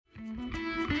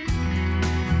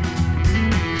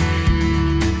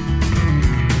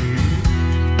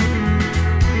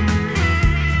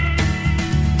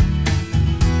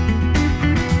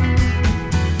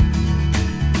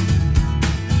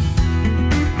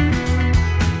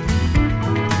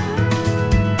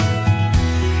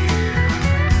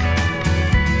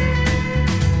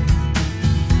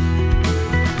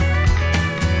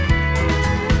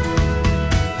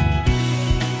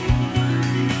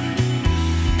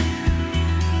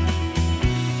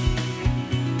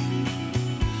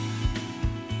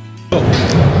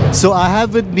So I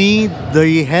have with me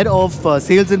the head of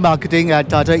sales and marketing at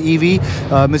Tata EV,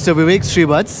 Mr. Vivek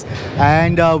Srivatsa,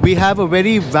 and we have a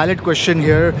very valid question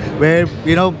here where,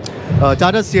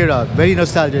 Tata Sierra, very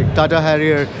nostalgic, Tata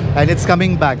Harrier, and it's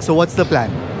coming back. So what's the plan?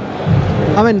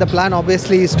 I mean, the plan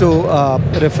obviously is to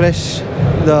refresh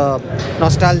the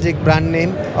nostalgic brand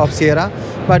name of Sierra,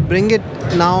 but bring it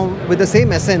now with the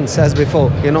same essence as before.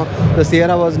 The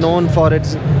Sierra was known for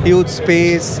its huge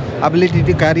space, ability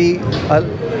to carry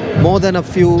more than a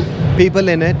few people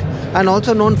in it, and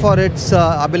also known for its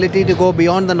ability to go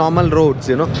beyond the normal roads,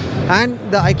 and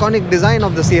the iconic design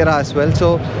of the Sierra as well.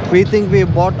 So we think we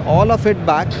bought all of it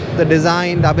back, the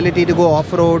design, the ability to go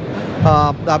off-road,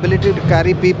 the ability to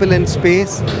carry people in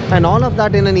space, and all of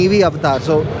that in an EV avatar.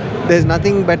 So there's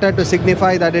nothing better to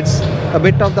signify that it's a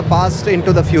bit of the past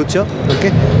into the future. Okay,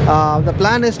 the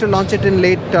plan is to launch it in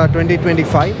late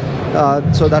 2025.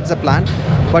 So that's the plan.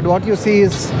 But what you see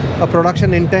is a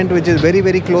production intent which is very,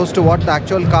 very close to what the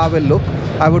actual car will look.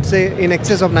 I would say in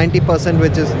excess of 90%,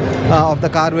 which is of the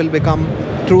car will become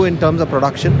true in terms of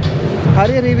production.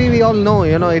 HARRIER.EV, we all know,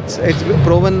 it's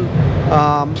proven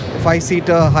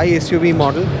 5-seater high SUV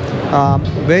model.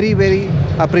 Very, very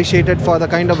appreciated for the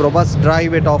kind of robust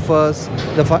drive it offers,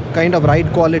 the kind of ride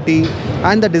quality,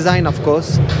 and the design, of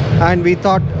course. And we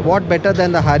thought, what better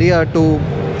than the Harrier to,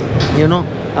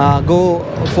 go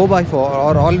 4x4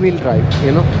 or all-wheel drive,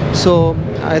 So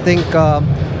I think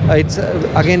it's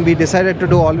again, we decided to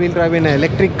do all-wheel drive in an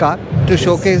electric car to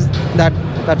showcase that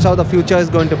that's how the future is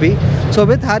going to be. So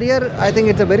with Harrier, I think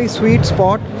it's a very sweet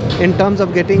spot in terms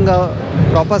of getting a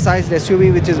proper sized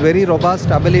SUV which is very robust,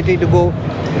 ability to go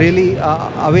really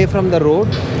away from the road,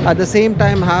 at the same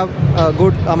time have a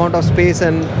good amount of space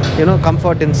and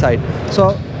comfort inside.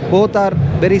 So both are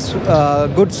very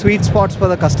good sweet spots for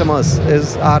the customers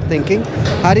is our thinking.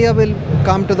 Harrier will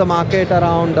come to the market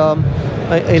around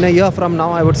in a year from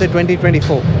now, I would say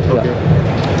 2024. Okay.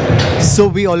 Yeah. So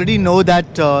we already know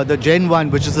that the Gen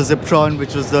 1, which is the Ziptron,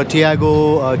 which was the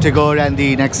Tiago, Tigor and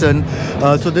the Nexon.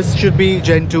 So this should be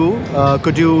Gen 2.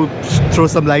 Could you throw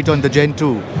some light on the Gen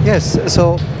 2? Yes,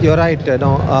 so you're right.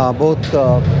 Both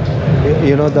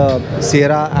the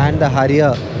Sierra and the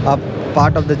Harrier are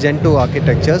part of the Gen 2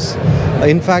 architectures.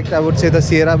 In fact, I would say the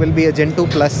Sierra will be a Gen 2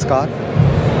 plus car.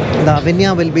 The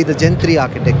Avinia will be the Gen 3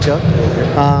 architecture.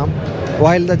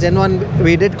 While the Gen 1,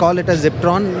 we did call it a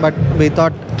Ziptron, but we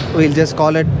thought we'll just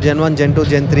call it Gen 1, Gen 2,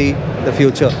 Gen 3, the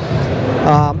future.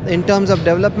 In terms of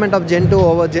development of Gen 2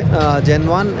 over Gen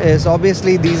 1 is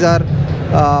obviously these are,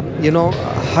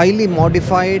 highly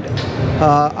modified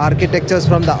architectures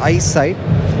from the ICE side.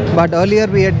 But earlier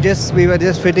we were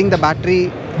just fitting the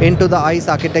battery into the ICE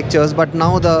architectures, but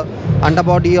now the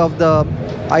underbody of the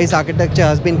ICE architecture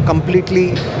has been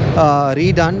completely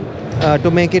redone to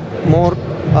make it more,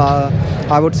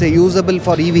 I would say, usable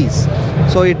for EVs.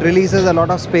 So it releases a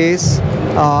lot of space,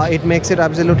 it makes it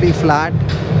absolutely flat,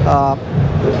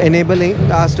 enabling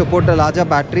us to put larger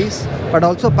batteries, but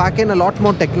also pack in a lot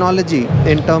more technology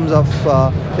in terms of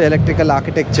the electrical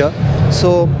architecture.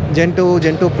 So Gen 2,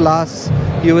 Gen 2 Plus,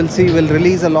 you will see, will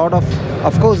release a lot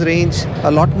of course, range,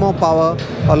 a lot more power,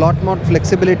 a lot more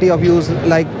flexibility of use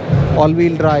like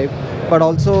all-wheel drive, but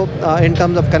also in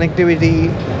terms of connectivity,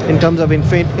 in terms of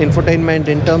infotainment,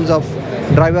 in terms of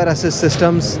driver assist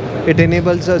systems, it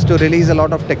enables us to release a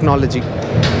lot of technology.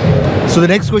 So the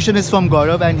next question is from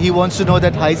Gaurav, and he wants to know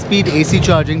that high-speed AC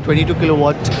charging, 22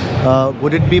 kilowatt,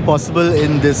 would it be possible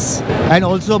in this? And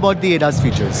also about the ADAS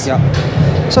features. Yeah.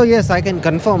 So yes, I can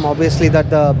confirm obviously that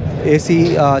the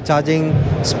AC charging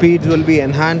speeds will be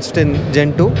enhanced in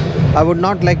Gen 2. I would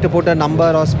not like to put a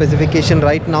number or specification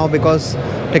right now because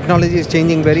technology is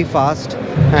changing very fast,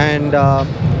 and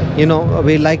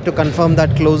we like to confirm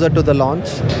that closer to the launch.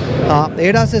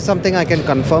 ADAS is something I can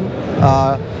confirm.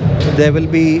 There will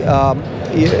be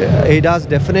ADAS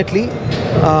definitely,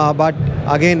 but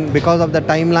again, because of the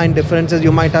timeline differences,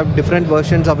 you might have different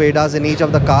versions of ADAS in each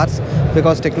of the cars,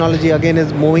 because technology again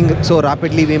is moving so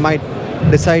rapidly. We might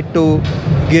decide to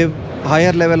give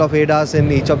higher level of ADAS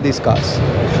in each of these cars.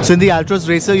 So in the Altroz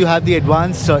Racer, you have the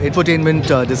advanced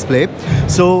infotainment display.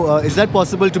 So is that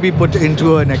possible to be put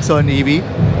into a Nexon EV?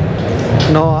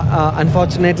 No,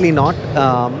 unfortunately not.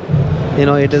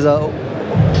 It is a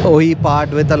OE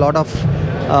part with a lot of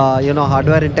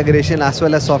hardware integration as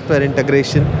well as software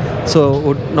integration, so it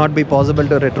would not be possible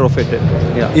to retrofit it.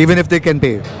 Yeah. Even if they can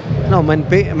pay? No,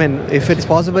 if it's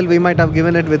possible, we might have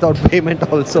given it without payment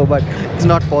also, but it's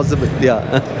not possible.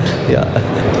 Yeah.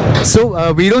 Yeah.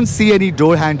 So we don't see any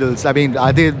door handles. I mean,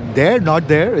 are they there, not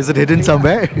there? Is it hidden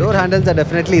somewhere? Door handles are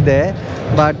definitely there.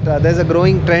 but there's a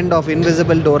growing trend of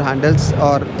invisible door handles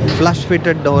or flush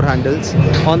fitted door handles.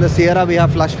 On the Sierra we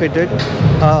have flush fitted,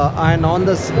 and on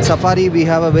the Safari we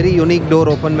have a very unique door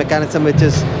open mechanism, which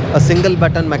is a single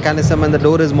button mechanism, and the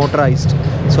door is motorized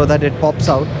so that it pops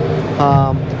out.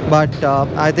 But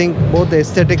I think both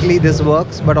aesthetically this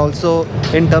works, but also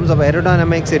in terms of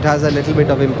aerodynamics it has a little bit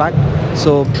of impact.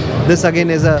 So this again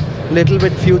is a little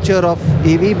bit future of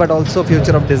EV, but also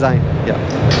future of design.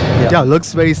 Yeah,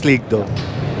 looks very sleek though.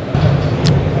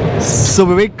 So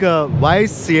Vivek, why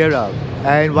Sierra,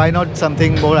 and why not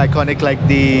something more iconic like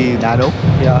the Nano?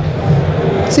 Yeah.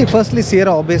 See, firstly,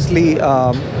 Sierra, obviously,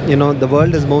 the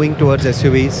world is moving towards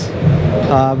SUVs.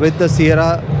 With the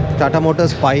Sierra, Tata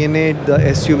Motors pioneered the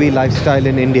SUV lifestyle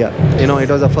in India. It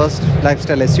was the first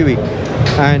lifestyle SUV,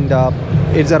 and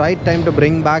it's the right time to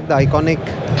bring back the iconic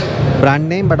brand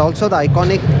name, but also the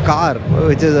iconic car,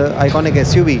 which is an iconic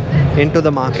SUV, into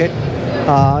the market.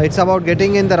 It's about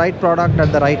getting in the right product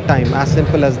at the right time, as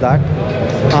simple as that.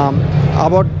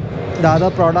 About the other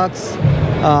products,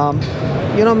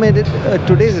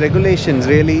 today's regulations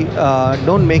really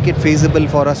don't make it feasible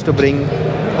for us to bring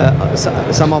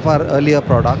some of our earlier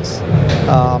products,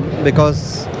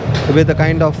 because with the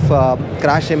kind of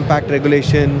crash impact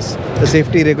regulations, the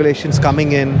safety regulations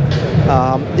coming in,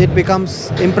 it becomes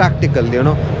impractical.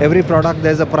 Every product,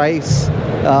 there's a price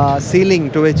ceiling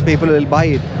to which people will buy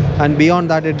it, and beyond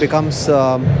that it becomes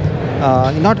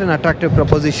not an attractive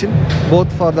proposition,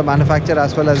 both for the manufacturer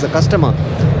as well as the customer.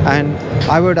 And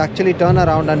I would actually turn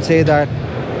around and say that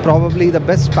probably the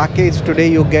best package today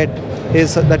you get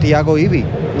is the Tiago EV,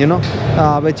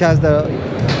 which has the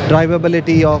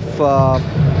drivability of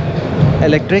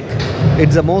electric.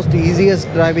 It's the most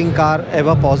easiest driving car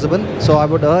ever possible. So I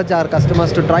would urge our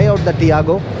customers to try out the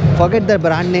Tiago, forget the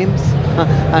brand names,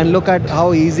 and look at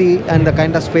how easy and the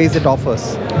kind of space it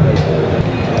offers.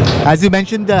 As you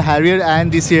mentioned, the Harrier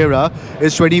and the Sierra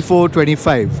is 24,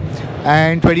 25.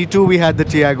 And 22 we had the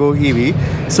Tiago EV.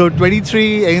 So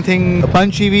 23, anything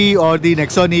Punch EV or the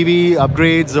Nexon EV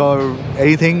upgrades or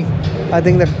anything? I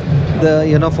think that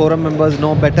the forum members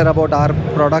know better about our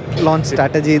product launch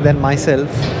strategy than myself.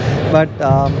 But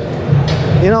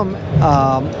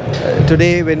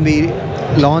today when we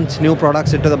launch new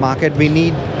products into the market, we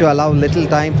need to allow little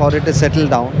time for it to settle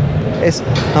down.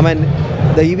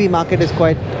 The EV market is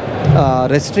quite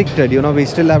restricted. We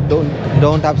still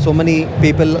don't have so many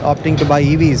people opting to buy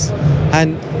EVs,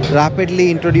 and rapidly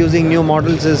introducing new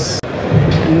models is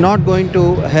not going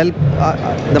to help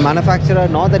the manufacturer,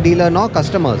 nor the dealer, nor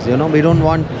customers. We don't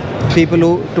want people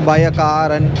to buy a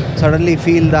car and suddenly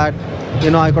feel that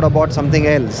I could have bought something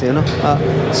else.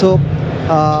 So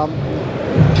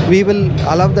we will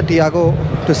allow the Tiago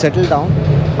to settle down,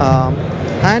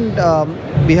 and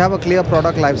we have a clear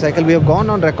product life cycle. We have gone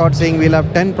on record saying we'll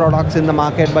have 10 products in the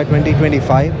market by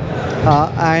 2025,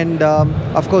 and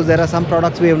of course there are some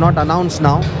products we have not announced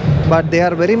now, but they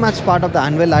are very much part of the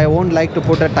annual. I won't like to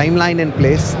put a timeline in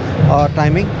place or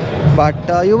timing, but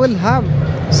you will have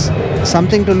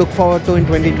something to look forward to in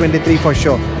 2023 for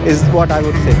sure, is what I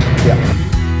would say. Yeah.